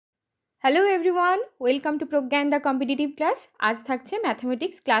Hello everyone, welcome to Pragyan the competitive class. আজ থাকছে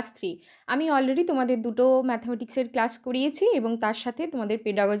mathematics class 3। আমি অলরেডি তোমাদের দুটো ম্যাথামেটিক্সের ক্লাস করিয়েছি এবং তার সাথে তোমাদের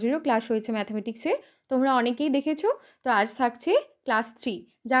পেডাগজিরও ক্লাস হয়েছে ম্যাথামেটিক্সে। তোমরা অনেকেই দেখেছো। তো আজ থাকছে ক্লাস 3।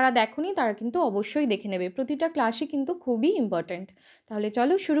 যারা দেখোনি তারা কিন্তু অবশ্যই দেখে নেবে, প্রতিটা ক্লাসই কিন্তু খুবই ইম্পর্ট্যান্ট। তাহলে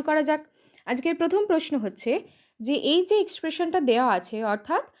চলো শুরু করা যাক। আজকের প্রথম প্রশ্ন হচ্ছে যে এই যে এক্সপ্রেশনটা দেওয়া আছে,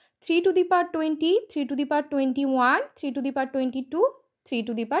 অর্থাৎ 3 to the power 20, 3 to the power 21, 3 to the power 22, 3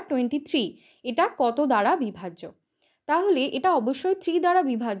 to the পাওয়ার 23, এটা কত দ্বারা বিভাজ্য? তাহলে এটা অবশ্যই 3 দ্বারা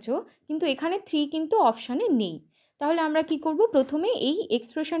বিভাজ্য, কিন্তু এখানে 3 কিন্তু অপশানে নেই। তাহলে আমরা কি করব, প্রথমে এই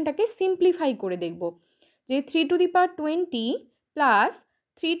এক্সপ্রেশনটাকে সিম্পলিফাই করে দেখব যে 3 to the power 20 plus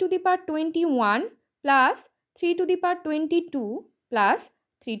 3 to the power 21 plus 3 to the power 22 plus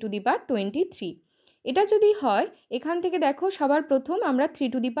 3 to the পাওয়ার 23, এটা যদি হয়, এখান থেকে দেখো সবার প্রথম আমরা 3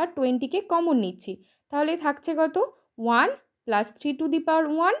 টু দি পাওয়ার 20কে কমন নিচ্ছি। তাহলে থাকছে কত, 1 plus 3 to the power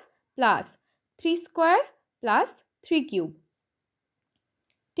 1 plus 3 square plus 3 cube.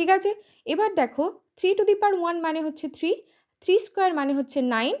 ঠিক আছে, এবার দেখো 3 টু দি পাওয়ার 1 মানে হচ্ছে 3, 3 স্কোয়ার মানে হচ্ছে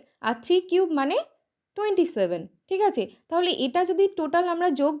 9, আর 3 কিউব মানে 27। ঠিক আছে, তাহলে এটা যদি টোটাল আমরা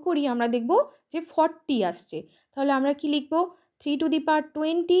যোগ করি, আমরা দেখব যে 40 আসছে। তাহলে আমরা কি লিখব, 3 টু দি পাওয়ার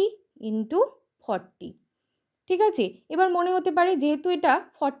 20 ইন্টু 40। ঠিক আছে, এবার মনে হতে পারে যেহেতু এটা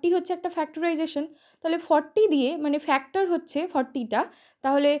 40 হচ্ছে একটা ফ্যাক্টরাইজেশন, তাহলে 40 দিয়ে মানে ফ্যাক্টর হচ্ছে 40টা,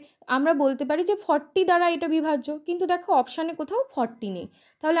 তাহলে আমরা বলতে পারি যে 40 দ্বারা এটা বিভাজ্য। কিন্তু দেখো অপশানে কোথাও 40 নেই।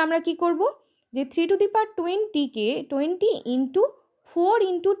 তাহলে আমরা কি করব, যে 3 to the power 20কে 20 into 4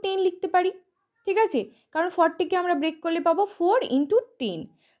 into 10 লিখতে পারি। ঠিক আছে, কারণ 40কে আমরা ব্রেক করলে পাবো 4 ইন্টু 10।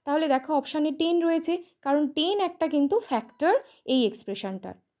 তাহলে দেখো অপশানে 10 রয়েছে, কারণ 10 একটা কিন্তু ফ্যাক্টর এই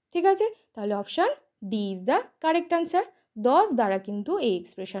এক্সপ্রেশনটার। ঠিক আছে, তাহলে option D is the correct answer. 10 দ্বারা কিন্তু এই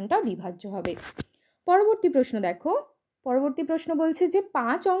এক্সপ্রেশনটা বিভাজ্য হবে। পরবর্তী প্রশ্ন দেখো, পরবর্তী প্রশ্ন বলছে যে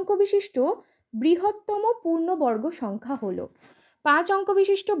 5 অঙ্ক বিশিষ্ট বৃহত্তম পূর্ণবর্গ সংখ্যা হলো। 5 অঙ্ক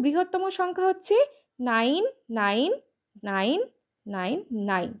বিশিষ্ট বৃহত্তম সংখ্যা হচ্ছে 9 9 9 9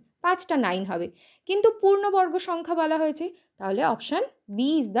 9, 5টা 9 হবে, কিন্তু পূর্ণবর্গ সংখ্যা বলা হয়েছে। তাহলে option B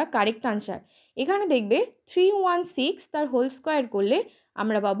is the correct answer. এখানে দেখবে 316 তার হোল স্কোয়ার করলে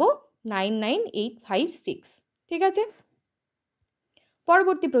আমরা পাবো 99856। ঠিক আছে,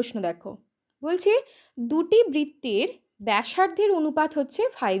 পরবর্তী প্রশ্ন দেখো, বলছে দুটি বৃত্তের ব্যাসার্ধের অনুপাত হচ্ছে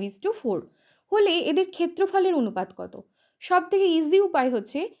 5:4 হলে এদের ক্ষেত্রফলের অনুপাত কত? সব থেকে ইজি উপায়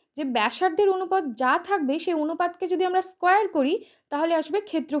হচ্ছে যে ব্যাসার্ধের অনুপাত যা থাকবে সেই অনুপাতকে যদি আমরা স্কোয়ার করি, তাহলে আসবে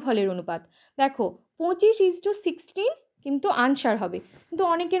ক্ষেত্রফলের অনুপাত। দেখো 25:16 কিন্তু আনসার হবে। কিন্তু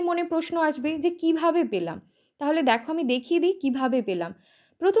অনেকের মনে প্রশ্ন আসবে যে কিভাবে পেলাম। তাহলে দেখো আমি দেখিয়ে দিই কিভাবে পেলাম।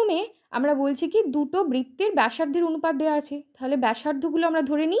 প্রথমে আমরা বলছি কি দুটো বৃত্তের ব্যাসার্ধের অনুপাত দেওয়া আছে, তাহলে ব্যাসার্ধগুলো আমরা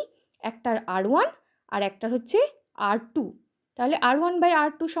ধরে নিই, একটার R1 আর একটার হচ্ছে R2। তাহলে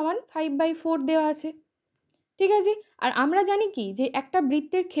R1/R2 সমান 5/4 দেওয়া আছে। ঠিক আছে, আর আমরা জানি কি যে একটা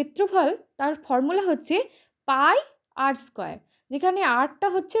বৃত্তের ক্ষেত্রফল তার ফর্মুলা হচ্ছে পাই আর স্কোয়ার, যেখানে আরটা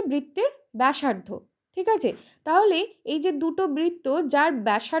হচ্ছে বৃত্তের ব্যাসার্ধ। ঠিক আছে, তাহলে এই যে দুটো বৃত্ত যার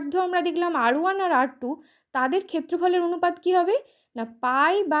ব্যাসার্ধ আমরা দেখলাম R1 আর R2, তাদের ক্ষেত্রফলের অনুপাত কি হবে না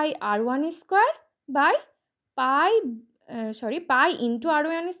পাই/R1 square by pi into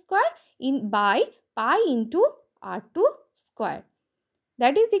R1 square by pi into R2 square.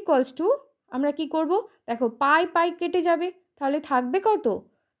 That is equals to, আমরা কি করব, দেখো পাই পাই কেটে যাবে, তাহলে থাকবে কত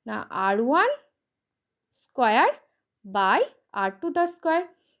না R1 স্কোয়ার বাই R2 তার স্কোয়ার।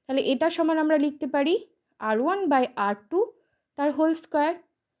 তাহলে এটা সমান আমরা লিখতে পারি R1/R2 তার হোল স্কোয়ার।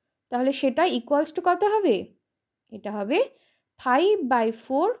 তাহলে সেটা ইকুয়ালস টু কত হবে, এটা হবে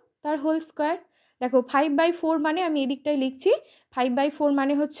 5/4 তার হোল স্কোয়ার। দেখো 5/4 মানে আমি এদিকটাই লিখছি, 5/4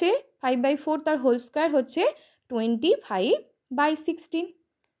 মানে হচ্ছে 5/4 তার হোল স্কোয়ার হচ্ছে 25/16।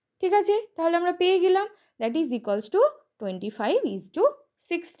 ঠিক আছে, তাহলে আমরা পেয়ে গেলাম দ্যাট ইজ ইকুয়ালস টু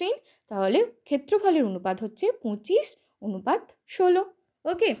 25:16। তাহলে ক্ষেত্রফলের অনুপাত হচ্ছে 25:16।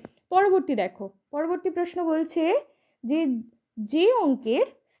 ওকে, পরবর্তী দেখো, পরবর্তী প্রশ্ন বলছে যে যে অঙ্কের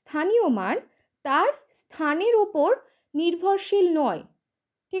স্থানীয় মান তার স্থানের ওপর নির্ভরশীল নয়,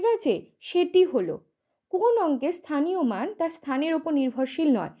 ঠিক আছে, সেটি হলো কোন অঙ্কের স্থানীয় মান তার স্থানের ওপর নির্ভরশীল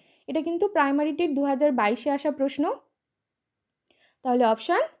নয়? এটা কিন্তু প্রাইমারি টেট 2022-এ আসা প্রশ্ন। তাহলে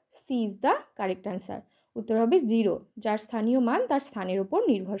option C is the correct answer. উত্তর হবে 0, যার স্থানীয় মান তার স্থানের ওপর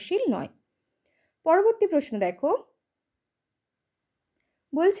নির্ভরশীল নয়। পরবর্তী প্রশ্ন দেখো,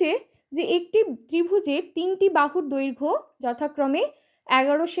 বলছে যে একটি ত্রিভুজের 3টি বাহুর দৈর্ঘ্য যথাক্রমে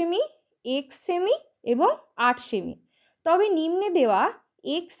 11 সেমি, x সেমি এবং 8 সেমি, তবে নিম্নে দেওয়া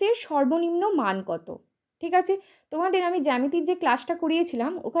x এর সর্বনিম্ন মান কত? ঠিক আছে, তোমাদের আমি জ্যামিতির যে ক্লাসটা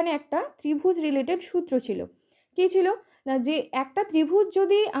করিয়েছিলাম ওখানে একটা ত্রিভুজ রিলেটেড সূত্র ছিল। কী ছিল না যে একটা ত্রিভুজ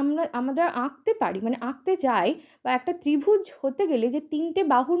যদি আমরা আঁকতে পারি, মানে আঁকতে চাই, বা একটা ত্রিভুজ হতে গেলে যে 3টে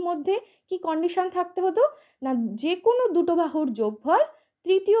বাহুর মধ্যে কি কন্ডিশন থাকতে হতো না, যে কোনো দুটো বাহুর যোগফল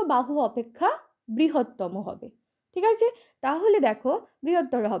তৃতীয় বাহু অপেক্ষা বৃহত্তম হবে। ঠিক আছে, তাহলে দেখো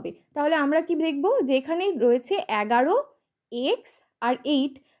বৃহত্তর হবে। তাহলে আমরা কি দেখব যে এখানে রয়েছে 11x আর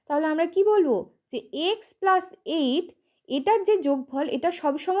 8, তাহলে আমরা কি বলবো যে x প্লাস 8 এটার যে যোগফল এটা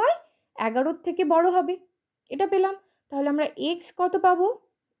সবসময় 11 থেকে বড় হবে। এটা পেলাম। তাহলে আমরা x কত পাবো,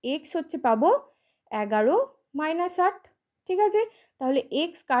 x হচ্ছে পাবো 11 মাইনাস 8। ঠিক আছে, তাহলে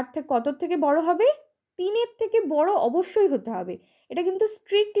x কার থেকে কত থেকে বড় হবে, 3-এর থেকে বড় অবশ্যই হতে হবে। এটা কিন্তু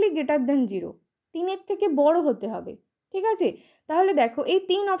স্ট্রিক্টলি গ্রেটার দ্যান 0, 3-এর থেকে বড় হতে হবে। ঠিক আছে, তাহলে দেখো এই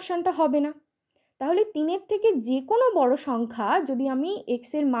 3 অপশানটা হবে না। তাহলে 3-এর থেকে যে কোনো বড় সংখ্যা যদি আমি x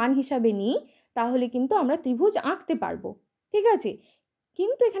এর মান হিসাবে নিই তাহলে কিন্তু আমরা ত্রিভুজ আঁকতে পারবো। ঠিক আছে,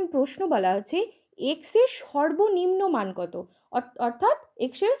 কিন্তু এখানে প্রশ্ন বলা আছে x এর সর্বনিম্ন মান কত, অর্থাৎ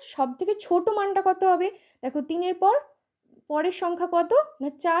x এর সব থেকে ছোট মানটা কত হবে। দেখো 3-এর পরের সংখ্যা কত না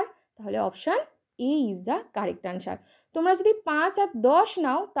 4, তাহলে option A is the correct answer. তোমরা যদি 5 আর 10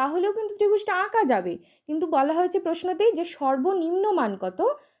 নাও তাহলেও কিন্তু ত্রিভুজটা আঁকা যাবে, কিন্তু বলা হয়েছে প্রশ্নতেই যে সর্বনিম্ন মান কত,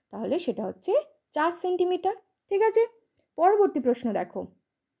 তাহলে সেটা হচ্ছে 4 সেন্টিমিটার। ঠিক আছে, পরবর্তী প্রশ্ন দেখো।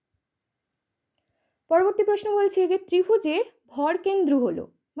 পরবর্তী প্রশ্ন বলছে যে ত্রিভুজের ভরকেন্দ্র হলো,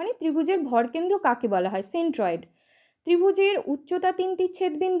 মানে ত্রিভুজের ভরকেন্দ্র কাকে বলা হয়, সেন্ট্রয়েড। ত্রিভুজের উচ্চতা 3টি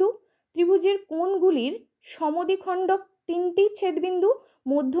ছেদবিন্দু, ত্রিভুজের কোণগুলির সমদ্বিখণ্ডক 3টি ছেদবিন্দু,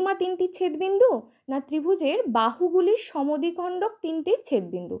 মধ্যমা 3টি ছেদবিন্দু, না ত্রিভুজের বাহুগুলির সমদ্বিখণ্ডক 3টির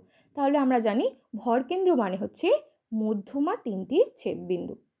ছেদবিন্দু। তাহলে আমরা জানি ভরকেন্দ্র মানে হচ্ছে মধ্যমা 3টির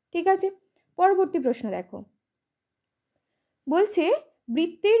ছেদবিন্দু। ঠিক আছে, পরবর্তী প্রশ্ন দেখো। বলছে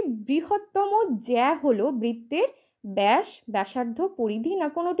বৃত্তের বৃহত্তম জ্যা হলো বৃত্তের ব্যাস, ব্যাসার্ধ, পরিধি, না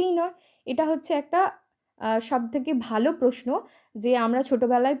কোনোটিই নয়। এটা হচ্ছে একটা সবথেকে ভালো প্রশ্ন যে আমরা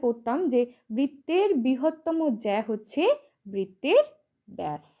ছোটবেলায় পড়তাম যে বৃত্তের বৃহত্তম জ্যা হচ্ছে বৃত্তের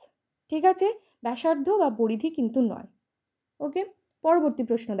ব্যাস। ঠিক আছে, ব্যাসার্ধ বা পরিধি কিন্তু নয়। ওকে, পরবর্তী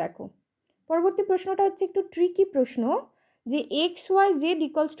প্রশ্ন দেখো। পরবর্তী প্রশ্নটা হচ্ছে একটু ট্রিকি প্রশ্ন যে XYZ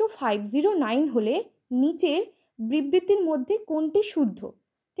 = 509 হলে নিচের বিবৃতির মধ্যে কোনটি শুদ্ধ।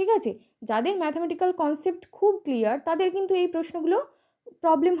 ঠিক আছে, যাদের ম্যাথামেটিক্যাল কনসেপ্ট খুব ক্লিয়ার তাদের কিন্তু এই প্রশ্নগুলো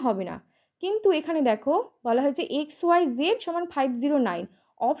প্রবলেম হবে না, কিন্তু এখানে দেখো বলা হয়েছে XYZ = 509,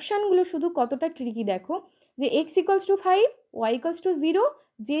 অপশানগুলো শুধু কতটা ট্রিকি দেখো যে x = 5, y = 0,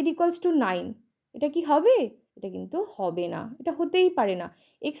 z = 9। এটা কি হবে, এটা কিন্তু হবে না, এটা হতেই পারে না।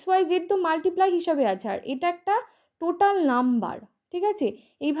 XYZ তো মাল্টিপ্লাই হিসাবে আছে আর এটা একটা টোটাল নাম্বার। ঠিক আছে,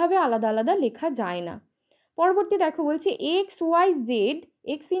 এইভাবে আলাদা আলাদা লেখা যায় না। পরবর্তী দেখো বলছে XYZ,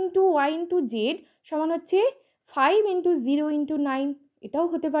 x × y × z সমান হচ্ছে 5 × 0 × 9। এটাও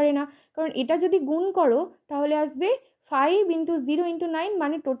হতে পারে না, কারণ এটা যদি গুণ করো তাহলে আসবে 5 × 0 × 9,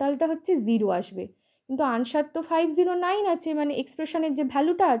 মানে টোটালটা হচ্ছে 0 আসবে, কিন্তু আনসার তো 509 আছে, মানে এক্সপ্রেশনের যে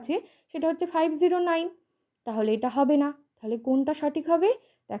ভ্যালুটা আছে সেটা হচ্ছে 509। তাহলে এটা হবে না। তাহলে কোনটা সঠিক হবে,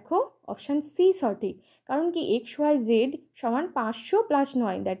 দেখো অপশান সি সঠিক, কারণ কি XYZ = 500 +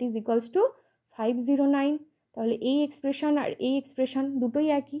 9 that is equals to 509। তাহলে এই এক্সপ্রেশন আর এই এক্সপ্রেশন দুটোই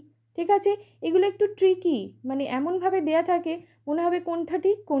একই। ঠিক আছে, এগুলো একটু ট্রিকি, মানে এমনভাবে দেয়া থাকে মনে হবে কোনটা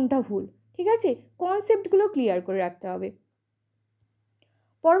ঠিক কোনটা ভুল। ঠিক আছে, কনসেপ্টগুলো ক্লিয়ার করে রাখতে হবে।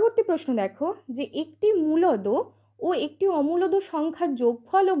 পরবর্তী প্রশ্ন দেখো যে একটি মূলদ ও একটি অমূলদ সংখ্যার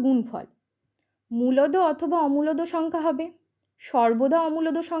যোগফল ও গুণফল মূলদ অথবা অমূলদ সংখ্যা হবে, সর্বদা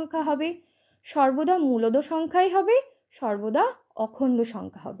অমূলদ সংখ্যা হবে, সর্বদা মূলদ সংখ্যাই হবে, সর্বদা অখণ্ড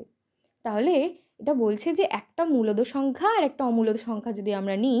সংখ্যা হবে। তাহলে এটা বলছে যে একটা মূলদ সংখ্যা আর একটা অমূলদ সংখ্যা যদি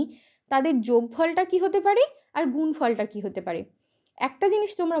আমরা নিই তাদের যোগফলটা কি হতে পারে আর গুণফলটা কি হতে পারে। একটা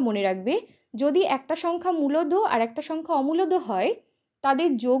জিনিস তোমরা মনে রাখবে, যদি একটা সংখ্যা মূলদ আর একটা সংখ্যা অমূলদ হয় তাদের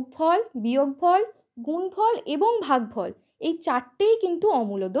যোগফল, বিয়োগফল, গুণফল এবং ভাগফল এই 4টেই কিন্তু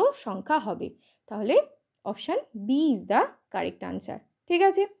অমূলদ সংখ্যা হবে। তাহলে option B is the correct answer. ঠিক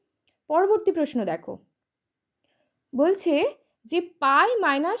আছে, পরবর্তী প্রশ্ন দেখো। বলছে যে পাই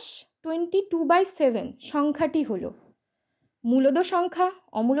 -22/7 সংখ্যাটি হলো মূলদ সংখ্যা,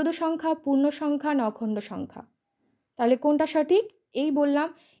 অমূলদ সংখ্যা, পূর্ণ সংখ্যা না অখণ্ড সংখ্যা। তাহলে কোনটা সঠিক, এই বললাম।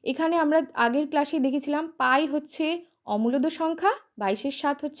 এখানে আমরা আগের ক্লাসে দেখেছিলাম পাই হচ্ছে অমূলদ সংখ্যা,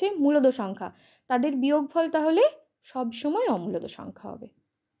 22/7 হচ্ছে মূলদ সংখ্যা, তাদের বিয়োগফল তাহলে সবসময় অমূলদ সংখ্যা হবে।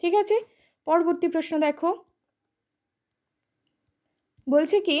 ঠিক আছে, পরবর্তী প্রশ্ন দেখো।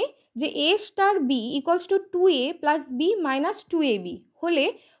 বলছে কি যে A* B = 2A + B - 2AB হলে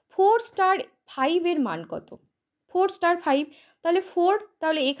 4*5 এর মান কত। 4*5 তাহলে 4,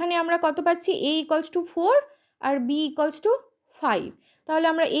 তাহলে এখানে আমরা কত পাচ্ছি, A = 4 আর B = 5। তাহলে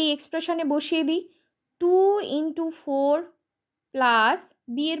আমরা এই এক্সপ্রেশনে বসিয়ে দিই 2 ইন্টু 4 প্লাস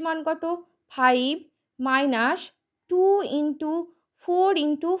বি এর মান কত 5 মাইনাস 2 ইন্টু 4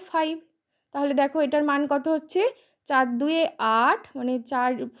 ইন্টু 5। তাহলে দেখো এটার মান কত হচ্ছে 4 দুয়ে 8, মানে 4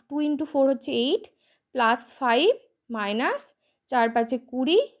 2 ইন্টু 4 হচ্ছে 8 plus 5 minus 4 5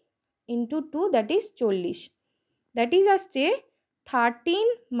 20 into 2 that is 40, that is আসছে 13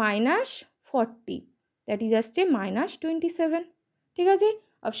 মাইনাস 40, দ্যাট ইজ আসছে মাইনাস 27। ঠিক আছে,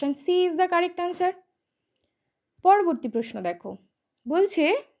 option C is the correct answer. পরবর্তী প্রশ্ন দেখো, বলছে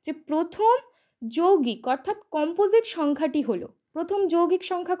যে প্রথম যৌগিক অর্থাৎ কম্পোজিট সংখ্যাটি হলো, প্রথম যৌগিক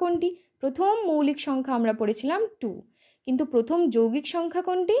সংখ্যা কোনটি? প্রথম মৌলিক সংখ্যা আমরা পড়েছিলাম 2, কিন্তু প্রথম যৌগিক সংখ্যা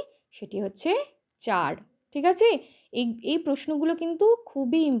কোনটি? সেটি হচ্ছে 4। ঠিক আছে, এই প্রশ্নগুলো কিন্তু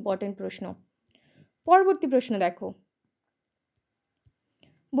খুবই ইম্পর্টেন্ট প্রশ্ন। পরবর্তী প্রশ্ন দেখো,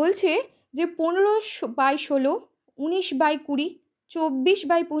 বলছে যে 15/16, 19/20,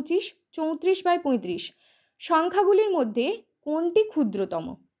 24/25, 34/35 সংখ্যাগুলির মধ্যে কোনটি ক্ষুদ্রতম?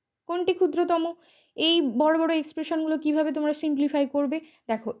 কোনটি ক্ষুদ্রতম? এই বড় বড় এক্সপ্রেশনগুলো কিভাবে তোমরা সিম্পলিফাই করবে?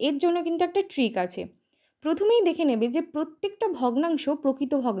 দেখো এর জন্য কিন্তু একটা ট্রিক আছে। প্রথমেই দেখে নেবে যে প্রত্যেকটা ভগ্নাংশ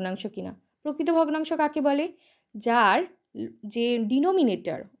প্রকৃত ভগ্নাংশ কিনা। প্রকৃত ভগ্নাংশ কাকে বলে? যার যে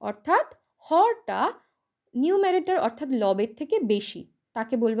ডিনোমিনেটর অর্থাৎ হরটা নিউমেরেটর অর্থাৎ লবের থেকে বেশি,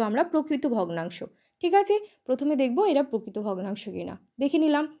 তাকে বলবো আমরা প্রকৃত ভগ্নাংশ। ঠিক আছে, প্রথমে দেখব এরা প্রকৃত ভগ্নাংশ কিনা। দেখে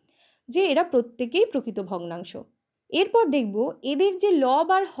নিলাম যে এরা প্রত্যেকেই প্রকৃত ভগ্নাংশ। এরপর দেখব এদের যে লব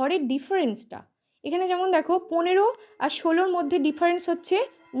আর হরের ডিফারেন্সটা। এখানে যেমন দেখো 15 আর 16-র মধ্যে ডিফারেন্স হচ্ছে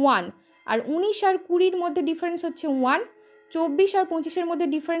 1, আর 19 আর 20-র মধ্যে ডিফারেন্স হচ্ছে 1, 24 আর 25-এর মধ্যে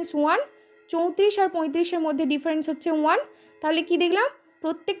ডিফারেন্স 1, 34 আর 35-এর মধ্যে ডিফারেন্স হচ্ছে 1। তাহলে কি দেখলাম?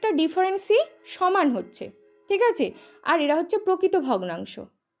 প্রত্যেকটা ডিফারেন্সই সমান হচ্ছে। ঠিক আছে, আর এরা হচ্ছে প্রকৃত ভগ্নাংশ।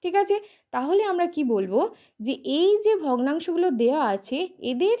 ঠিক আছে, তাহলে আমরা কি বলবো যে এই যে ভগ্নাংশগুলো দেওয়া আছে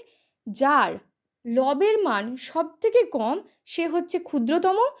এদের যার লবের মান সব থেকে কম সে হচ্ছে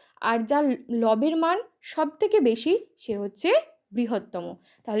ক্ষুদ্রতম, আর যার লবের মান সব থেকে বেশি সে হচ্ছে বৃহত্তম।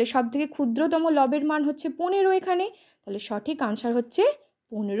 তাহলে সব থেকে ক্ষুদ্রতম লবের মান হচ্ছে 15 এখানে, তাহলে সঠিক আনসার হচ্ছে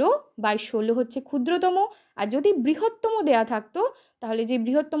 15/16 হচ্ছে ক্ষুদ্রতম। আর যদি বৃহত্তম দেয়া থাকতো তাহলে যে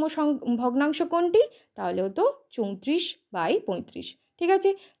বৃহত্তম ভগ্নাংশ কোনটি? তাহলে হতো 34/35। ঠিক আছে,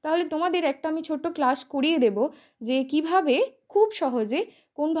 তাহলে তোমাদের একটা আমি ছোট্ট ক্লাস করিয়ে দেব যে কিভাবে খুব সহজে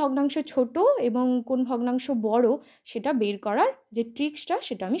কোন ভগ্নাংশ ছোট এবং কোন ভগ্নাংশ বড় সেটা বের করার যে ট্রিক্সটা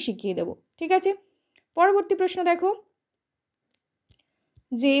সেটা আমি শিখিয়ে দেব। ঠিক আছে, পরবর্তী প্রশ্ন দেখো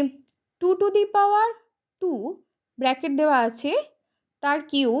যে 2 ব্র্যাকেট দেওয়া আছে তার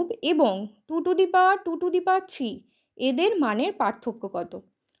কিউব এবং 2 এদের মানের পার্থক্য কত?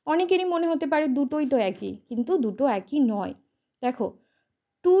 অনেকেরই মনে হতে পারে দুটোই তো একই, কিন্তু দুটো একই নয়। দেখো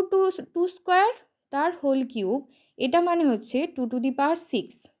 2 স্কোয়ার তার হোল কিউব, এটা মানে হচ্ছে 2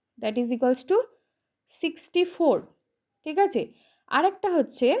 দ্যাট ইজ ইকুয়ালস টু 64। ঠিক আছে, আরেকটা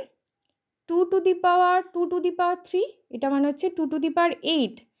হচ্ছে 2 এটা মানে হচ্ছে 2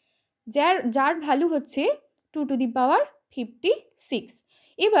 যার ভ্যালু হচ্ছে 2 56।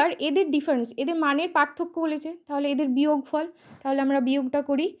 এবার এদের ডিফারেন্স, এদের মানের পার্থক্য বলেছে, তাহলে এদের বিয়োগফল। তাহলে আমরা বিয়োগটা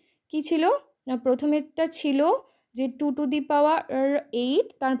করি। কি ছিল না, প্রথমেরটা ছিল যে 2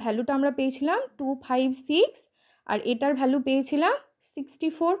 তার ভ্যালুটা আমরা পেয়েছিলাম 256, আর এটার ভ্যালু পেয়েছিলাম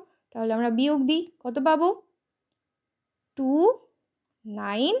 64। তাহলে আমরা বিয়োগ দিই, কত পাবো?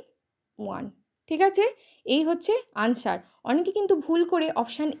 291। ঠিক আছে, এই হচ্ছে আনসার। অনেকে কিন্তু ভুল করে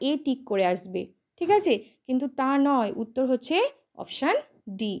অপশান এ টিক করে আসবে। ঠিক আছে, কিন্তু তা নয়, উত্তর হচ্ছে অপশান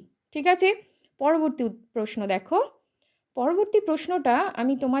ডি। ঠিক আছে, পরবর্তী প্রশ্ন দেখো। পরবর্তী প্রশ্নটা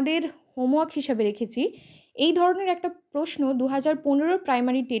আমি তোমাদের হোমওয়ার্ক হিসাবে রেখেছি। এই ধরনের একটা প্রশ্ন 2015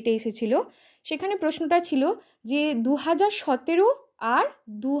 প্রাইমারি টেটে এসেছিল। সেখানে প্রশ্নটা ছিল যে 2017 আর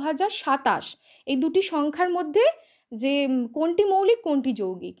 2027 এই দুটি সংখ্যার মধ্যে যে কোনটি মৌলিক কোনটি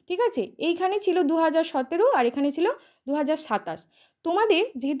যৌগিক। ঠিক আছে, এইখানে ছিল 2017 আর এখানে ছিল 2027। তোমাদের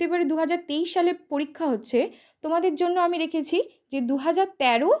যেহেতু এবারে 2023 সালে পরীক্ষা হচ্ছে, তোমাদের জন্য আমি রেখেছি যে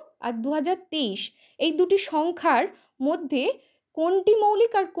 2013 আর 2023 এই দুটি সংখ্যার মধ্যে কোনটি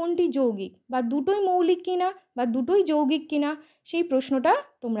মৌলিক আর কোনটি যৌগিক, বা দুটোই মৌলিক কিনা বা দুটোই যৌগিক কিনা, সেই প্রশ্নটা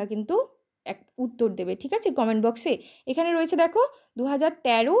তোমরা কিন্তু উত্তর দেবে। ঠিক আছে, কমেন্ট বক্সে। এখানে রয়েছে দেখো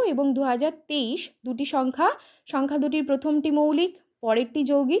 2013 এবং 2023 দুটি সংখ্যা দুটির প্রথমটি মৌলিক পরেরটি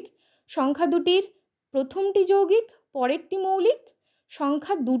যৌগিক, সংখ্যা দুটির প্রথমটি যৌগিক পরেরটি মৌলিক,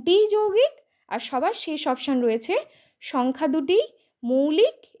 সংখ্যা দুটিই যৌগিক, আর সবার শেষ অপশান রয়েছে সংখ্যা দুটি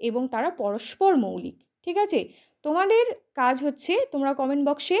মৌলিক এবং তারা পরস্পর মৌলিক। ঠিক আছে, তোমাদের কাজ হচ্ছে তোমরা কমেন্ট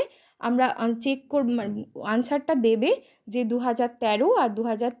বক্সে আমরা চেক আনসারটা দেবে যে 2013 আর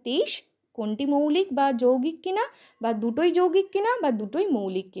 2023 কোনটি মৌলিক বা যৌগিক কিনা, বা দুটোই যৌগিক কিনা বা দুটোই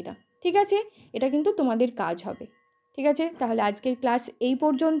মৌলিক কিনা। ঠিক আছে, এটা কিন্তু তোমাদের কাজ হবে। ঠিক আছে, তাহলে আজকের ক্লাস এই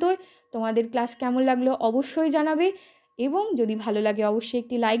পর্যন্তই। তোমাদের ক্লাস কেমন লাগলো অবশ্যই জানাবে, এবং যদি ভালো লাগে অবশ্যই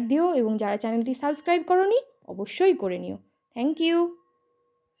একটি লাইক দিও, এবং যারা চ্যানেলটি সাবস্ক্রাইব করোনি অবশ্যই করে নিও। Thank you.